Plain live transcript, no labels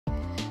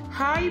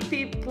Hi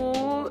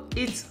people,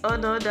 it's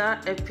another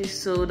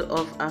episode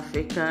of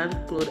African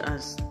Clothes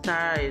and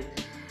Style.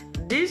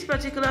 This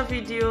particular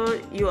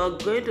video, you are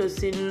going to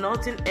see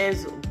nothing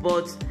else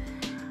but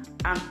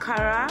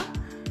Ankara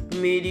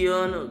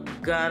medium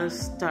gown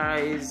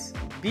styles.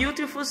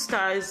 Beautiful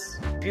styles,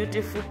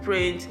 beautiful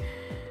print,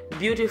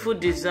 beautiful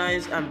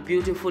designs and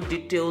beautiful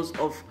details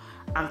of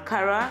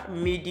Ankara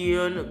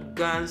medium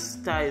gown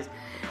styles.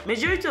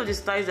 Majority of the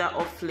styles are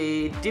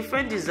awfully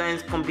different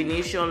designs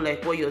combination,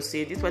 like what you're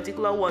seeing. This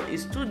particular one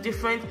is two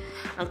different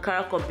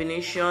Ankara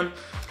combination,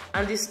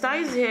 and the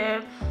styles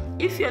here,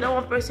 if you're that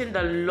one person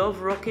that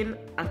love rocking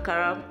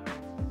Ankara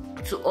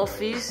to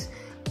office,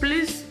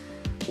 please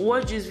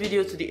watch this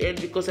video to the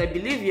end, because I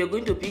believe you're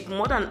going to pick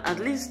more than at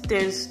least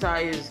 10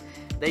 styles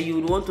that you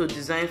would want to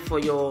design for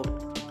your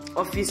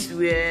office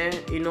wear.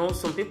 You know,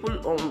 some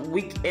people on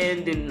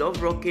weekend, they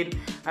love rocking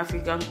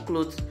African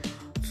clothes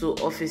to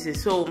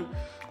offices. So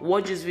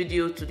watch this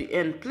video to the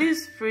end.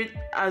 Please,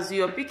 as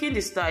you're picking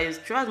the styles,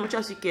 try as much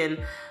as you can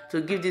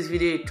to give this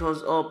video a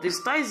thumbs up. The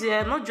styles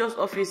here, not just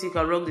office, you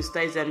can rock the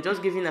styles here. I'm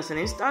just giving as an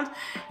instance.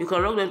 You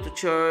can rock them to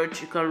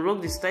church, you can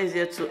rock the styles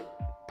here to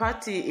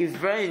party,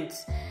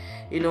 events,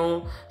 you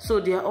know. So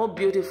they are all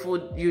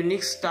beautiful,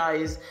 unique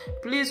styles.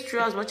 Please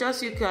try as much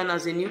as you can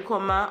as a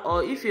newcomer,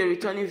 or if you're a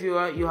returning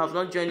viewer, you have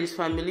not joined this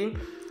family,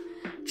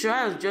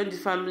 try and join the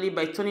family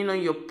by turning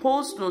on your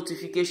post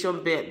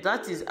notification bell.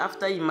 That is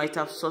after you might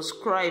have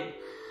subscribed.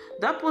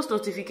 That post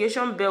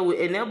notification bell will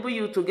enable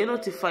you to get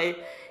notified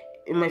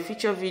in my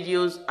future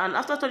videos. And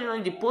after turning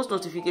on the post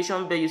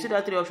notification bell, you see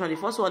that three options. The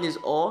first one is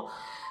all,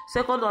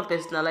 second one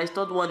personalized,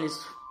 third one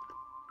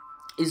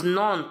is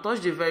none.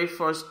 Touch the very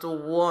first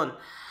one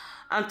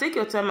and take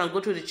your time and go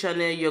to the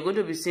channel. You're going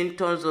to be seeing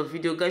tons of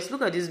video. Guys,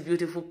 look at these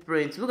beautiful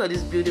prints, look at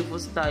these beautiful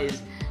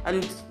styles,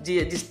 and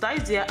the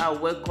styles here are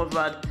well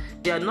covered.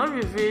 They are not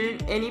revealing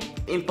any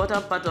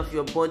important part of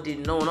your body.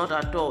 No, not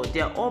at all. They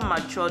are all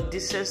mature,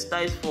 decent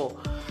styles for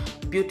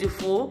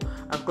beautiful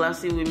and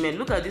classy women.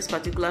 Look at this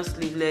particular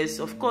sleeveless.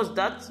 Of course,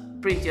 that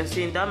print you're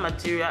seeing, that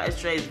material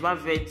extra is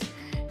velvet.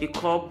 The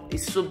cup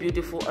is so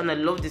beautiful, and I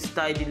love the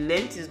style. The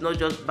length is not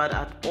just bad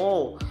at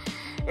all.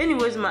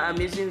 Anyways, my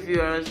amazing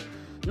viewers,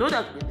 know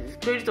that the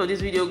credit of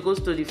this video goes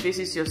to the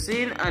faces you're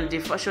seeing and the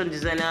fashion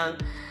designer.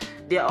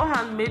 They are all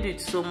handmade with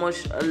so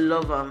much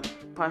love and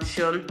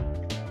passion.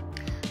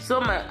 So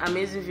my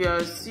amazing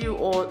viewers, see you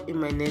all in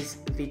my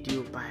next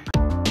video. Bye.